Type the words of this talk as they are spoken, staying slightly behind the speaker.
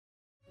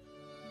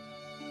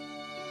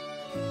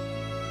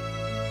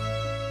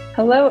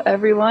Hello,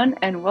 everyone,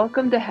 and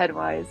welcome to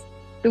HeadWise,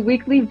 the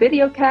weekly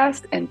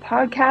videocast and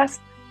podcast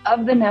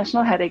of the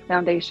National Headache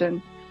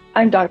Foundation.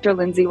 I'm Dr.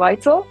 Lindsay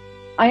Weitzel.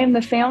 I am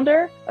the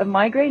founder of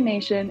Migraine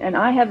Nation, and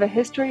I have a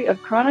history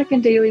of chronic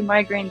and daily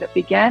migraine that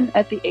began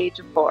at the age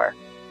of 4.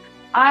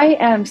 I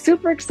am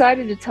super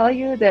excited to tell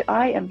you that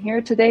I am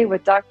here today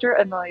with Dr.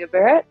 Amelia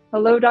Barrett.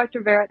 Hello,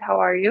 Dr. Barrett. How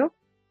are you?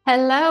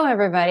 Hello,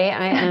 everybody.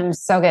 I am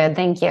so good.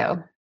 Thank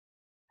you.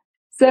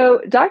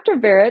 So Dr.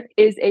 Barrett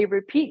is a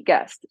repeat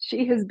guest.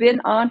 She has been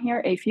on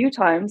here a few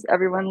times.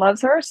 Everyone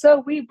loves her,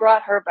 so we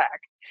brought her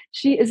back.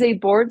 She is a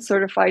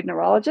board-certified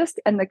neurologist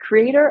and the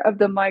creator of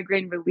the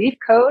Migraine Relief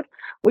Code,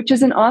 which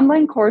is an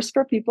online course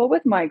for people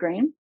with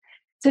migraine.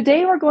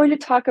 Today, we're going to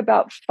talk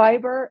about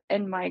fiber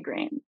and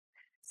migraine.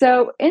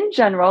 So in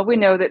general, we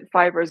know that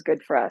fiber is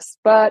good for us,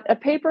 but a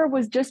paper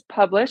was just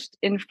published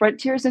in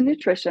Frontiers in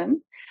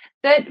Nutrition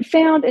that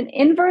found an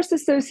inverse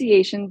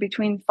association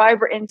between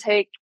fiber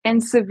intake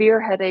and severe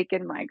headache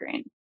and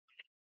migraine.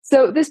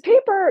 So this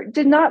paper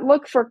did not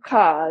look for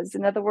cause.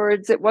 In other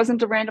words, it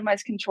wasn't a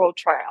randomized controlled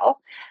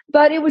trial,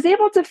 but it was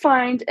able to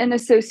find an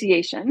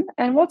association.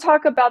 And we'll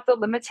talk about the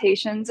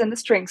limitations and the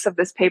strengths of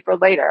this paper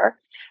later.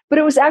 But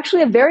it was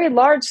actually a very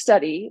large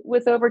study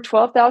with over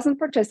 12,000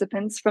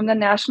 participants from the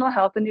National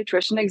Health and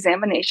Nutrition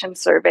Examination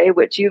Survey,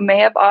 which you may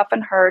have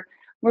often heard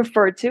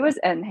referred to as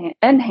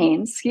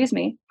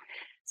NHANES.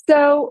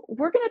 So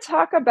we're going to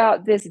talk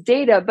about this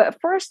data,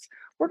 but first,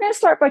 we're going to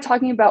start by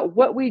talking about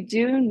what we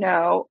do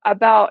know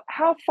about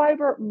how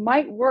fiber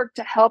might work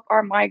to help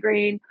our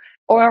migraine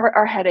or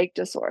our headache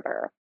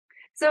disorder.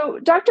 So,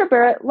 Dr.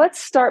 Barrett, let's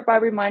start by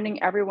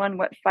reminding everyone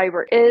what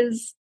fiber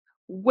is,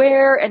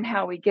 where and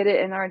how we get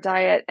it in our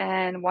diet,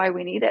 and why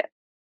we need it.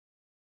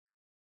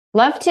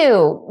 Love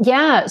to.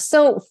 Yeah.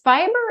 So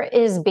fiber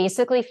is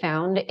basically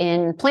found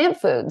in plant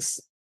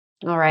foods.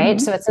 All right.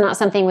 Mm-hmm. So it's not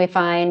something we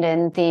find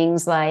in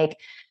things like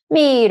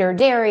meat or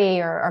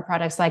dairy or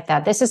products like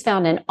that. This is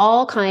found in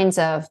all kinds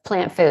of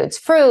plant foods,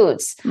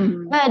 fruits,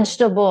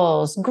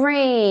 vegetables,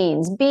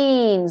 grains,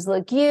 beans,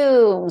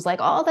 legumes,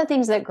 like all the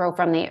things that grow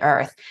from the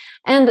earth.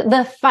 And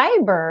the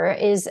fiber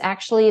is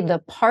actually the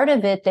part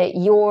of it that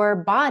your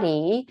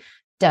body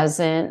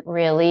doesn't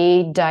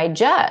really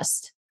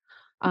digest.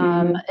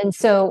 And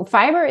so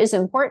fiber is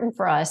important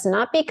for us,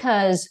 not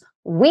because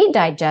we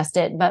digest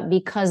it, but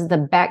because the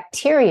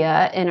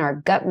bacteria in our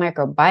gut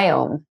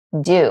microbiome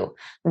do.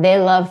 They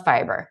love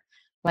fiber.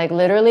 Like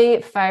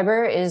literally,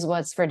 fiber is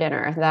what's for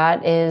dinner.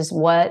 That is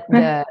what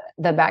the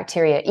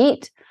bacteria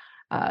eat.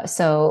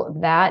 So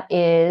that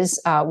is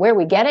where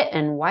we get it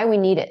and why we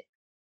need it.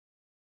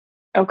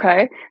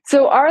 Okay.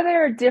 So are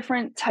there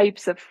different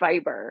types of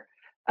fiber?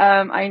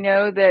 I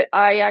know that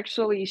I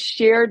actually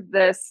shared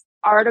this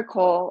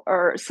article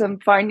or some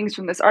findings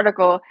from this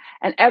article,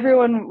 and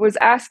everyone was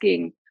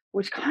asking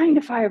which kind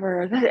of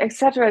fiber, et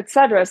cetera, et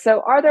cetera.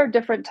 So are there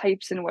different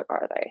types and what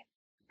are they?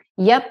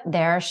 Yep,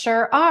 there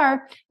sure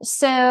are.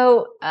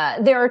 So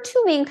there are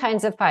two main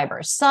kinds of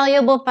fiber,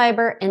 soluble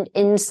fiber and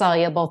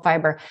insoluble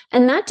fiber.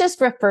 And that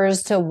just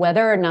refers to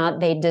whether or not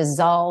they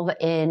dissolve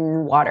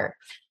in water.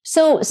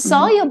 So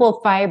soluble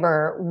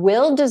fiber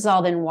will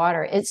dissolve in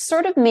water. It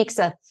sort of makes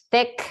a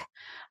thick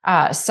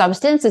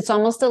substance. It's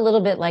almost a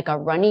little bit like a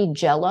runny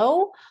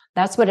jello.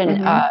 That's what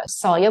an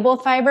soluble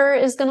fiber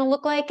is going to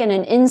look like. And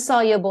an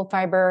insoluble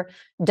fiber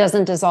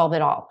doesn't dissolve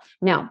at all.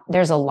 Now,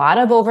 there's a lot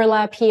of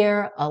overlap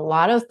here. A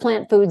lot of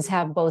plant foods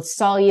have both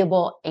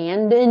soluble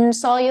and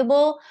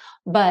insoluble.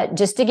 But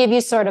just to give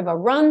you sort of a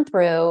run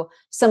through,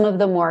 some of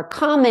the more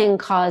common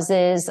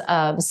causes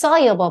of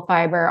soluble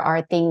fiber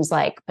are things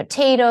like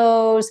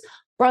potatoes,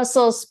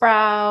 Brussels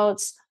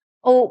sprouts,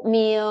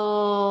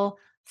 oatmeal,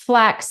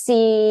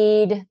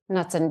 flaxseed,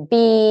 nuts and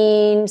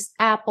beans,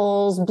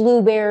 apples,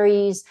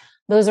 blueberries.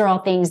 Those are all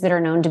things that are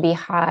known to be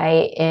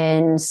high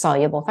in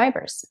soluble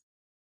fibers.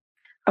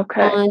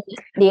 Okay. On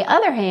the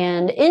other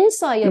hand,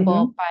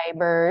 insoluble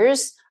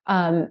fibers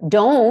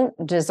don't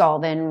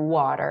dissolve in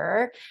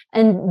water,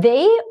 and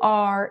they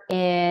are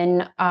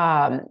in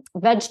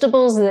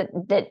vegetables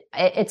that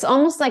it's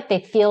almost like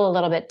they feel a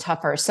little bit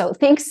tougher. So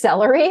think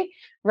celery.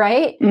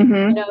 Right? You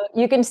know,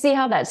 you can see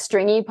how that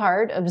stringy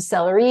part of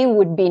celery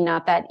would be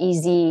not that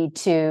easy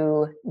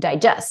to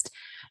digest.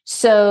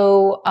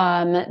 So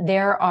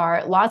there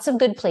are lots of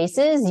good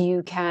places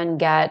you can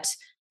get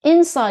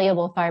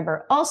insoluble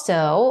fiber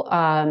also.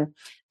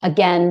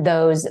 Again,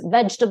 those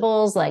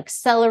vegetables like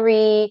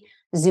celery,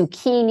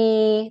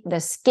 zucchini, the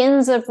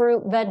skins of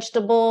root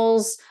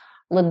vegetables,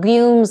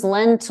 legumes,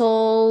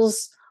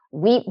 lentils,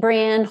 wheat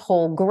bran,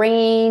 whole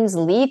grains,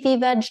 leafy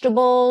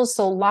vegetables.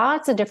 So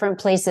lots of different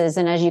places.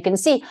 And as you can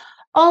see,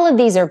 all of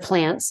these are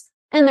plants,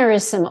 and there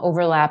is some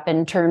overlap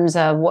in terms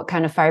of what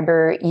kind of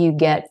fiber you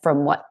get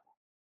from what.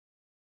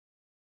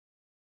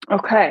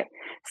 Okay.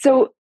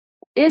 So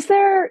is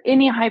there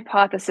any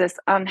hypothesis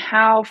on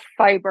how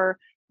fiber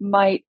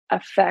might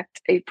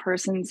affect a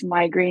person's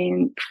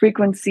migraine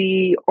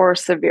frequency or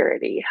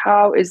severity?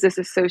 How is this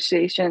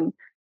association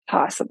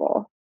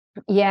possible?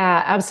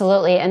 Yeah,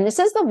 absolutely. And this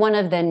is one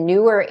of the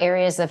newer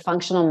areas of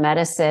functional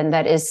medicine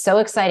that is so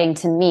exciting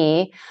to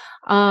me.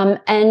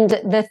 And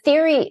the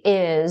theory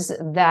is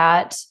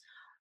that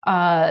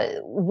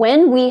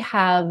when we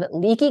have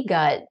leaky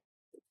gut,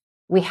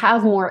 we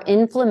have more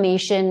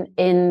inflammation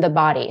in the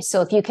body.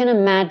 So if you can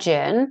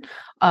imagine,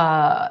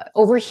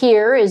 over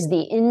here is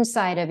the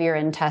inside of your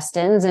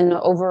intestines, and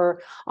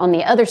over on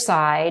the other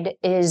side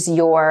is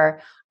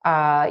your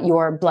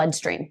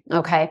bloodstream.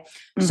 Okay.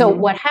 So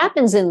what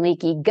happens in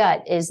leaky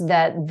gut is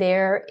that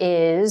there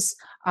is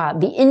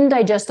the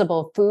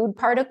indigestible food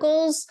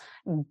particles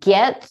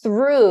get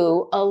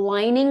through a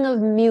lining of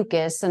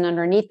mucus, and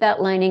underneath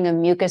that lining of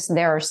mucus,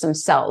 there are some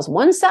cells,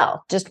 one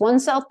cell, just one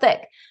cell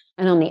thick.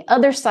 And on the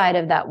other side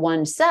of that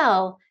one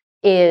cell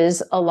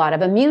is a lot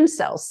of immune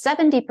cells.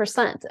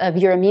 70% of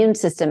your immune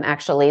system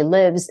actually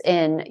lives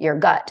in your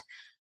gut.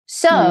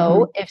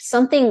 So if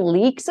something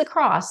leaks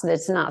across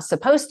that's not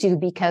supposed to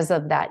because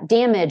of that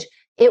damage,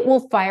 it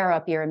will fire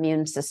up your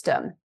immune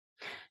system.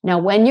 Now,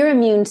 when your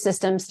immune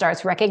system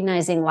starts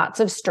recognizing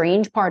lots of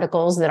strange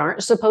particles that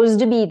aren't supposed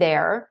to be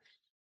there,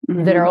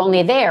 that are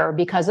only there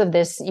because of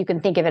this, you can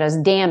think of it as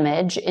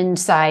damage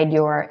inside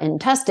your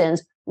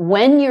intestines.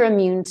 When your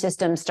immune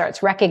system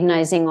starts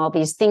recognizing all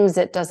these things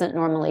it doesn't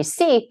normally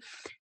see,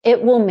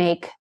 it will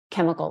make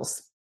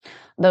chemicals.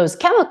 Those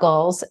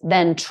chemicals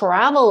then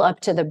travel up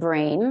to the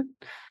brain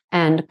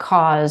and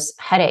cause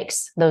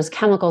headaches. Those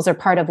chemicals are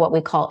part of what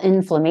we call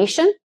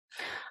inflammation.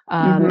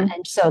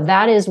 And so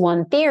that is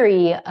one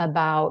theory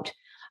about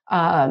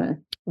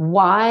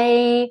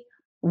why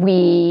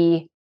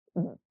we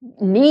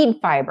need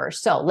fiber.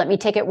 So let me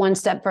take it one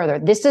step further.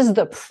 This is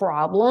the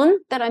problem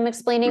that I'm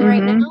explaining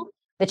right now,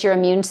 that your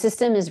immune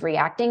system is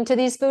reacting to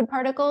these food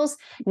particles.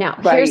 Now,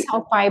 here's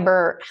how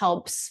fiber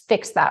helps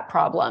fix that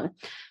problem.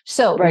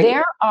 So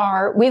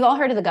we've all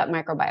heard of the gut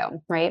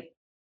microbiome, right?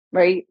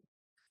 Right.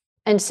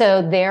 And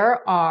so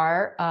there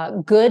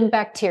are good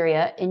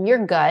bacteria in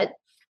your gut,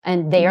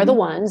 and they are the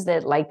ones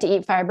that like to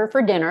eat fiber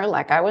for dinner.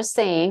 Like I was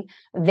saying,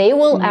 they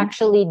will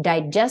actually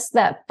digest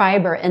that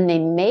fiber, and they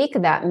make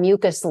that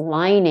mucus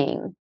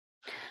lining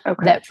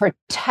that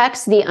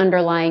protects the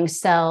underlying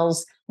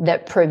cells,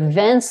 that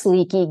prevents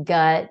leaky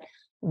gut,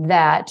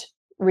 that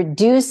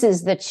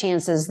reduces the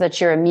chances that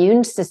your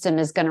immune system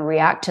is going to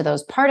react to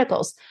those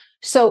particles.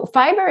 So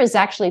fiber is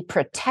actually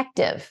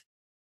protective.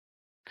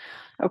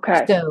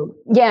 Okay.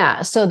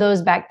 So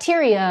those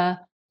bacteria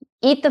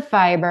eat the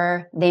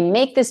fiber, they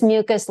make this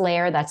mucus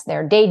layer, that's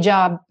their day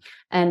job.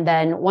 And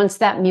then once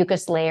that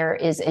mucus layer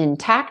is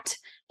intact,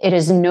 it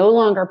is no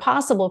longer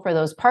possible for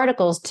those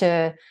particles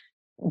to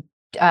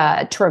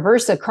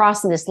traverse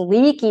across this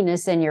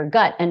leakiness in your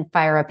gut and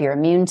fire up your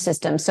immune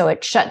system. So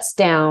it shuts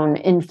down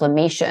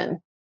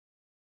inflammation.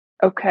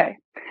 Okay.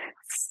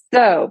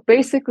 So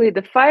basically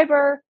the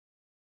fiber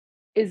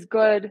is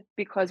good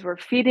because we're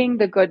feeding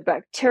the good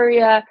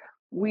bacteria.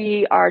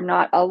 We are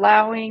not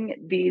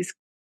allowing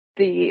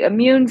the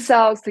immune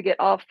cells to get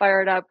all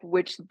fired up,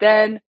 which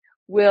then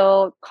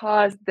will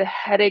cause the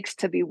headaches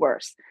to be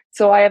worse.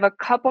 So I have a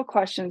couple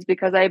questions,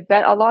 because I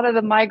bet a lot of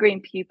the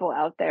migraine people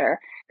out there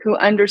who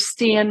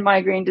understand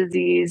migraine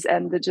disease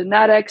and the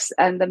genetics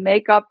and the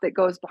makeup that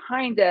goes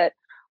behind it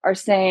are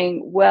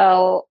saying,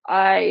 well,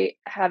 I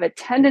have a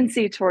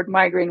tendency toward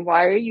migraine.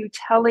 Why are you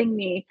telling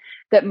me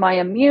that my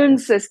immune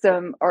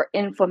system or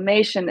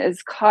inflammation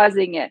is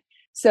causing it?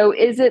 So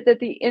is it that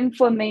the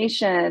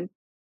inflammation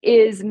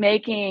is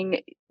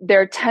making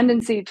their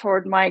tendency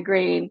toward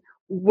migraine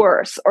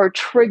worse, or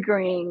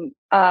triggering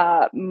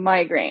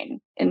migraine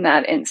in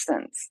that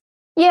instance?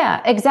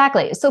 Yeah,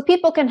 exactly. So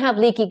people can have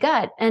leaky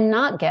gut and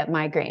not get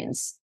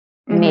migraines.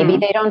 Maybe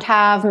they don't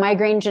have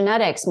migraine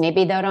genetics.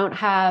 Maybe they don't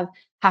have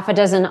half a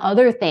dozen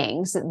other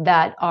things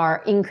that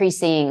are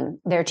increasing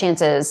their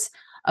chances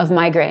of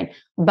migraine.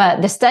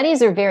 But the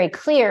studies are very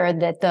clear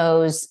that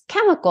those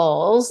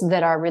chemicals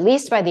that are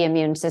released by the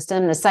immune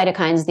system, the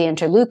cytokines, the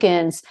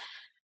interleukins,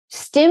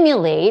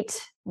 stimulate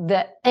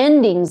the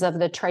endings of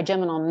the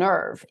trigeminal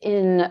nerve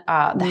in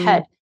the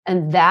head.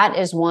 And that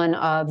is one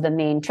of the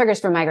main triggers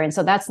for migraine.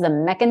 So that's the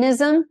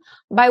mechanism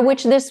by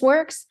which this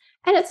works.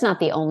 And it's not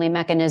the only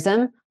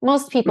mechanism.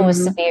 Most people with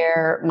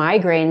severe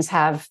migraines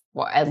have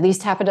at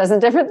least half a dozen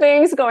different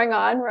things going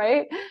on,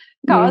 right?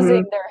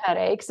 Causing their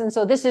headaches. And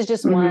so this is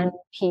just one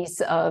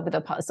piece of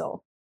the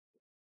puzzle.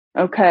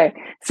 Okay.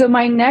 So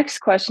my next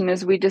question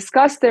is, we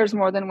discussed there's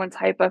more than one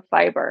type of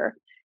fiber.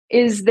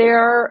 Is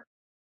there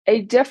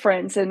a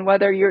difference in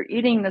whether you're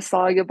eating the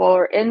soluble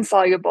or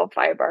insoluble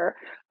fiber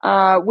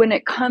when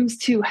it comes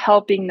to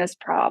helping this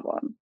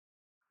problem?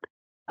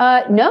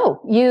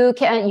 No, you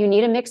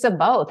need a mix of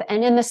both.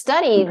 And in the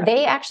study,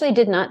 they actually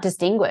did not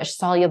distinguish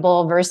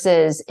soluble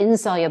versus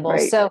insoluble.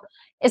 So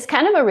it's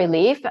kind of a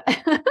relief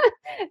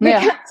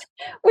because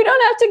we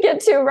don't have to get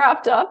too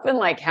wrapped up in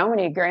like how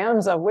many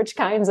grams of which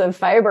kinds of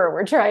fiber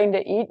we're trying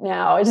to eat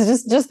now.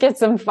 It's just get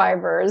some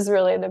fiber is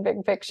really the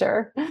big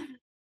picture.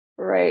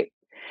 Right.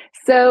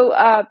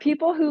 So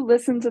people who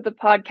listen to the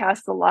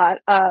podcast a lot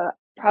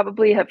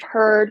probably have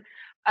heard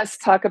us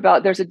talk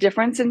about there's a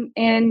difference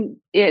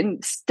in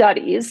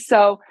studies.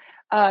 So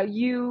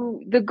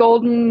the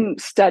golden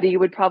study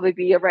would probably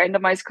be a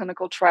randomized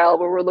clinical trial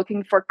where we're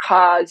looking for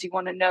cause. You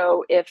want to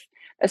know if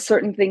a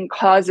certain thing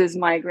causes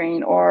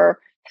migraine or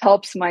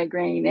helps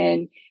migraine,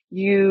 and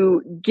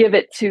you give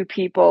it to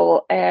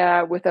people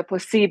with a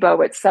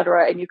placebo, et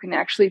cetera, and you can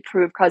actually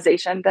prove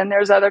causation. Then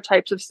there's other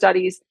types of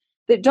studies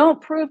that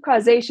don't prove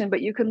causation,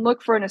 but you can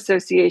look for an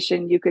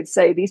association. You could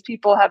say these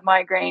people have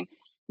migraine,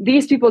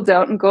 these people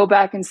don't, and go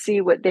back and see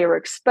what they were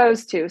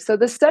exposed to. So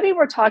the study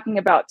we're talking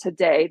about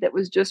today that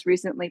was just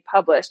recently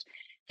published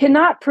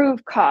cannot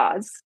prove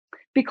cause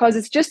because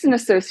it's just an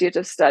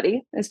associative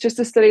study. It's just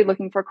a study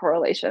looking for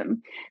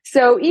correlation.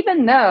 So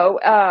even though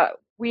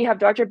we have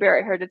Dr.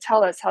 Barrett here to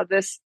tell us how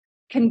this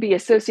can be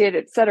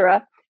associated, et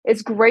cetera,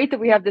 it's great that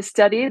we have this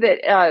study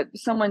that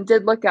someone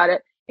did look at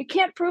it. It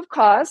can't prove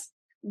cause,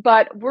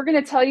 but we're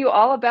going to tell you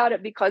all about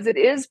it because it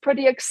is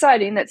pretty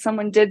exciting that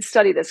someone did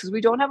study this, because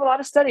we don't have a lot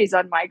of studies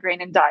on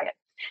migraine and diet.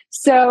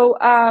 So,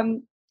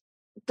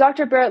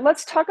 Dr. Barrett,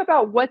 let's talk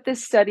about what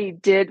this study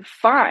did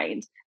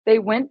find. They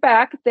went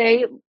back,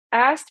 they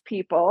asked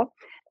people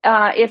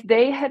if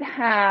they had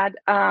had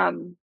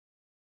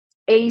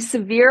a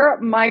severe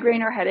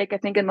migraine or headache, I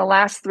think in the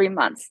last 3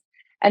 months.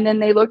 And then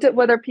they looked at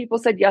whether people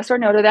said yes or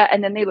no to that.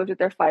 And then they looked at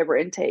their fiber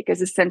intake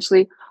is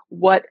essentially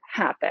what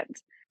happened.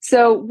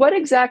 So what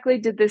exactly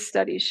did this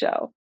study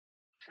show?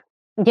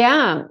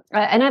 Yeah.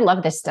 And I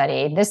love this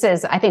study.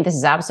 I think this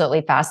is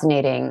absolutely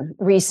fascinating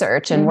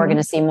research, and we're going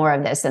to see more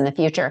of this in the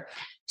future.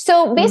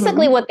 So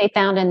basically what they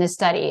found in this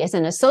study is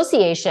an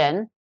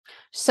association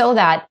so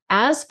that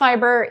as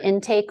fiber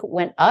intake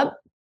went up,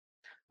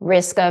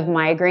 risk of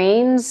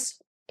migraines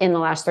in the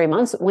last 3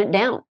 months went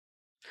down.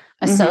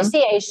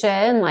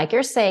 Association, like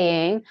you're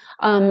saying,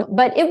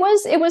 but it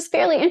was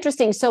fairly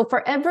interesting. So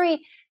for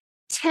every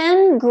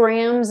 10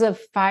 grams of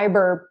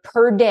fiber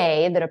per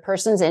day that a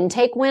person's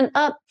intake went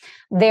up,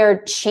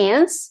 their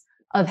chance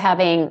of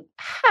having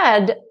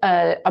had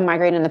a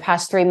migraine in the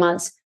past 3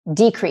 months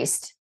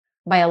decreased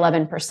by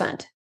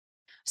 11%.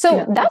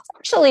 So that's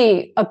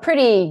actually a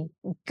pretty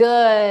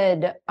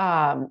good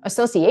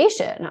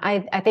association.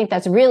 I think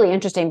that's really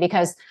interesting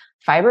because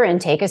fiber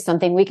intake is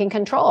something we can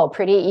control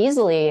pretty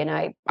easily. And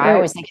I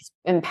always think it's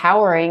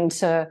empowering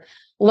to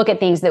look at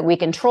things that we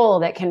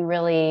control that can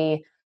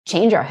really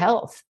change our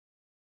health.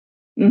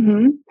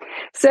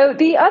 So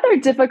the other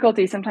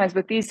difficulty sometimes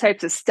with these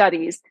types of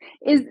studies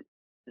is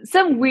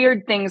some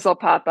weird things will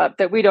pop up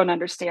that we don't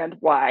understand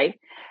why.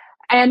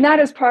 And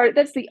that's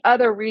the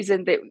other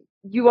reason that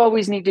you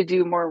always need to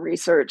do more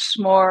research,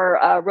 more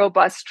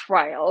robust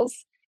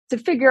trials to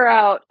figure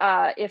out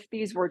if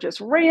these were just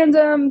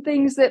random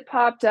things that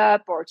popped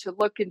up, or to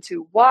look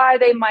into why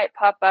they might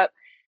pop up.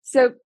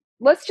 So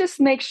let's just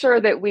make sure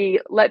that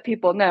we let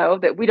people know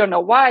that we don't know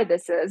why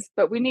this is,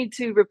 but we need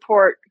to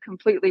report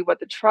completely what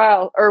the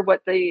trial or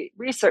what the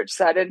research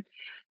said. And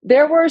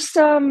there were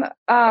some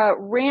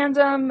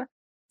random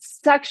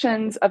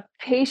sections of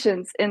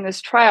patients in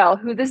this trial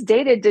who this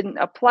data didn't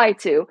apply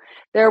to.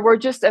 There were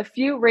just a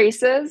few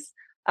races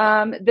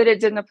that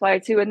it didn't apply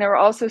to, and there were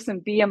also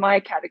some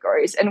BMI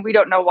categories, and we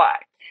don't know why.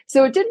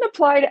 So it didn't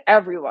apply to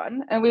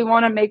everyone, and we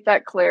want to make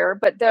that clear.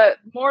 But the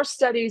more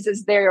studies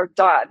as they are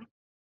done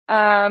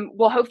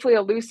will hopefully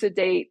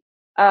elucidate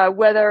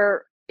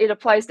whether it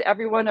applies to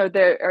everyone,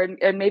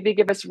 and maybe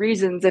give us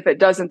reasons if it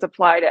doesn't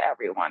apply to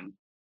everyone.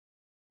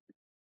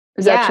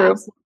 Is that true?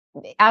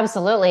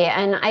 Absolutely.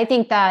 And I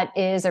think that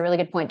is a really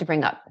good point to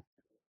bring up.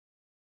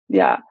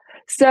 Yeah.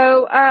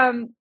 So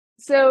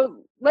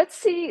let's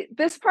see.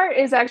 This part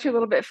is actually a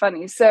little bit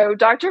funny. So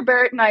Dr.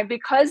 Barrett and I,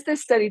 because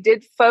this study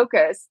did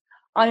focus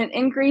on an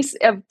increase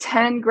of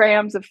 10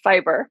 grams of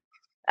fiber,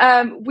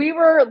 we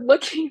were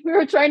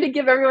trying to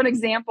give everyone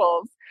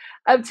examples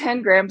of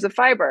 10 grams of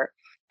fiber.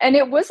 And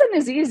it wasn't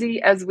as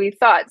easy as we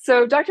thought.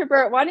 So Dr.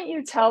 Barrett, why don't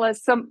you tell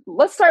us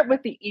let's start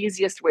with the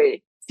easiest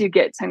way to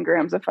get 10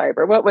 grams of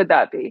fiber. What would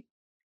that be?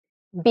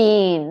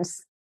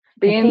 Beans.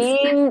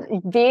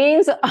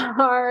 Beans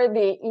are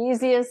the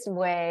easiest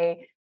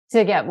way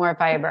to get more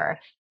fiber.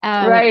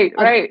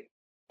 Right.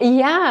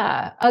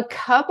 Yeah. A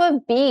cup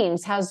of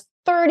beans has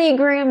 30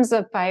 grams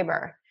of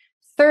fiber.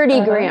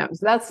 30 grams.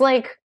 That's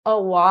like a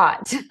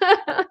lot.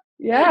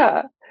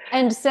 Yeah.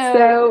 And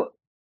so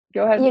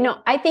go ahead.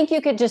 I think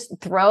you could just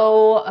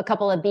throw a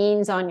couple of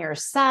beans on your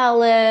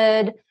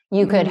salad.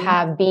 You could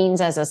have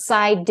beans as a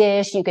side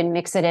dish. You can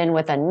mix it in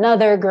with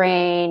another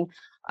grain.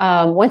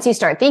 Once you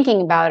start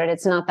thinking about it,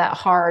 it's not that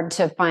hard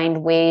to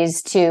find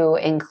ways to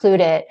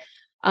include it.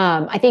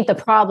 I think the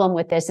problem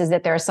with this is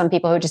that there are some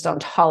people who just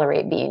don't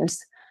tolerate beans.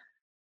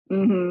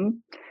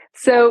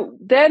 So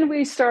then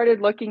we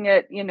started looking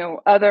at,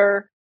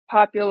 other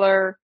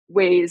popular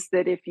ways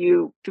that if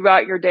you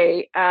throughout your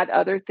day add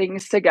other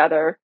things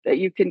together, that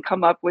you can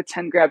come up with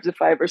 10 grams of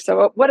fiber.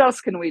 So what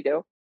else can we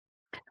do?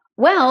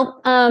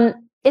 Well,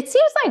 it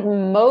seems like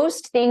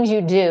most things you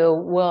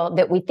do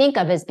that we think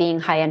of as being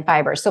high in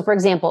fiber. So for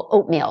example,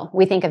 oatmeal,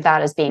 we think of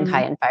that as being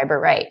high in fiber,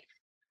 right?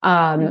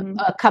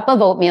 A cup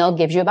of oatmeal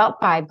gives you about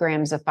 5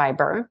 grams of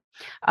fiber.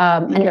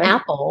 An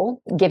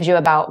apple gives you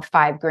about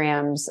 5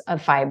 grams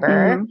of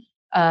fiber.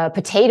 A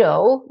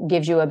potato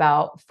gives you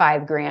about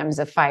 5 grams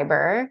of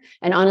fiber.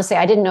 And honestly,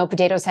 I didn't know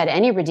potatoes had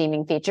any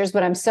redeeming features,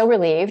 but I'm so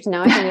relieved.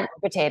 Now I can eat more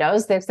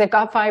potatoes. They've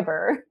got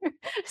fiber.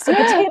 So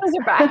potatoes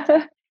are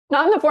back.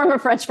 Not in the form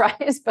of French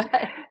fries, but...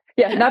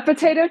 Yeah, not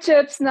potato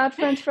chips, not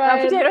French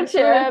fries. Not potato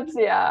chips,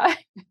 yeah.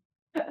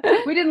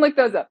 We didn't look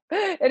those up.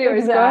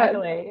 Anyways,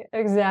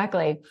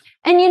 exactly.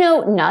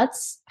 And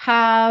nuts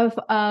have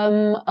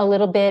a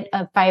little bit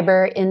of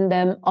fiber in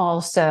them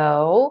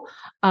also.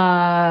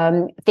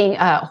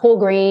 Whole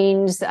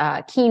grains,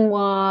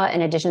 quinoa,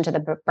 in addition to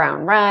the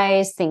brown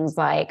rice, things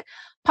like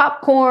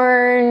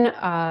popcorn,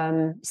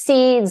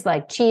 seeds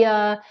like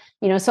chia.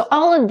 So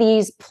all of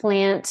these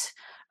plant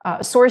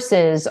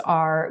sources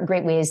are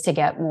great ways to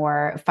get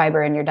more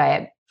fiber in your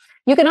diet.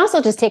 You can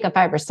also just take a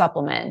fiber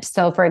supplement.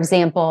 So for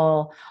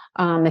example,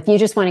 if you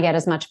just want to get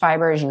as much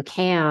fiber as you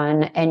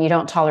can and you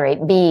don't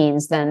tolerate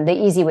beans, then the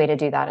easy way to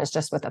do that is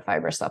just with a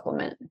fiber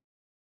supplement.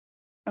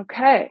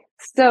 Okay.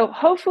 So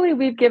hopefully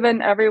we've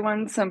given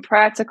everyone some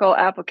practical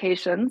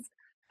applications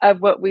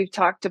of what we've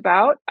talked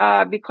about,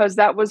 because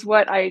that was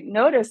what I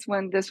noticed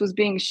when this was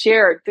being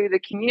shared through the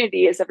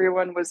community, as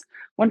everyone was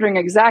wondering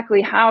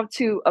exactly how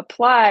to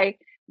apply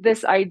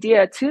this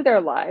idea to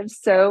their lives.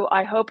 So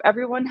I hope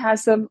everyone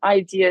has some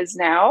ideas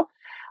now.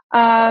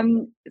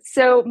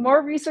 So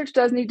more research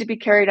does need to be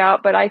carried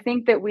out, but I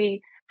think that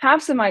we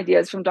have some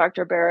ideas from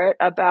Dr. Barrett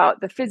about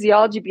the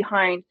physiology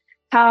behind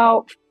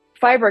how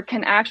fiber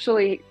can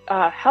actually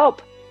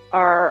help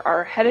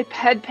our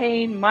head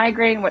pain,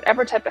 migraine,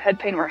 whatever type of head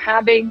pain we're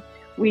having.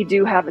 We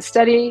do have a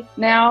study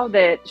now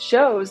that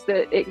shows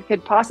that it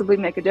could possibly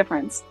make a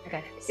difference.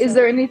 Okay, Is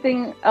there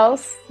anything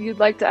else you'd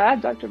like to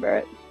add, Dr.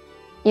 Barrett?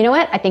 You know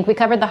what? I think we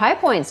covered the high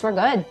points. We're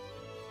good.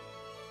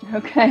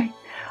 Okay.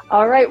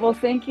 All right. Well,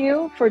 thank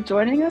you for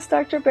joining us,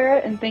 Dr.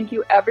 Barrett, and thank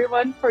you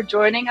everyone for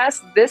joining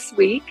us this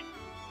week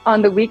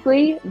on the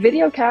weekly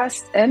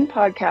videocast and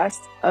podcast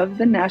of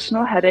the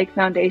National Headache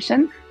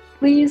Foundation.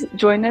 Please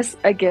join us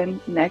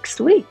again next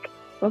week.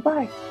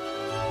 Bye-bye.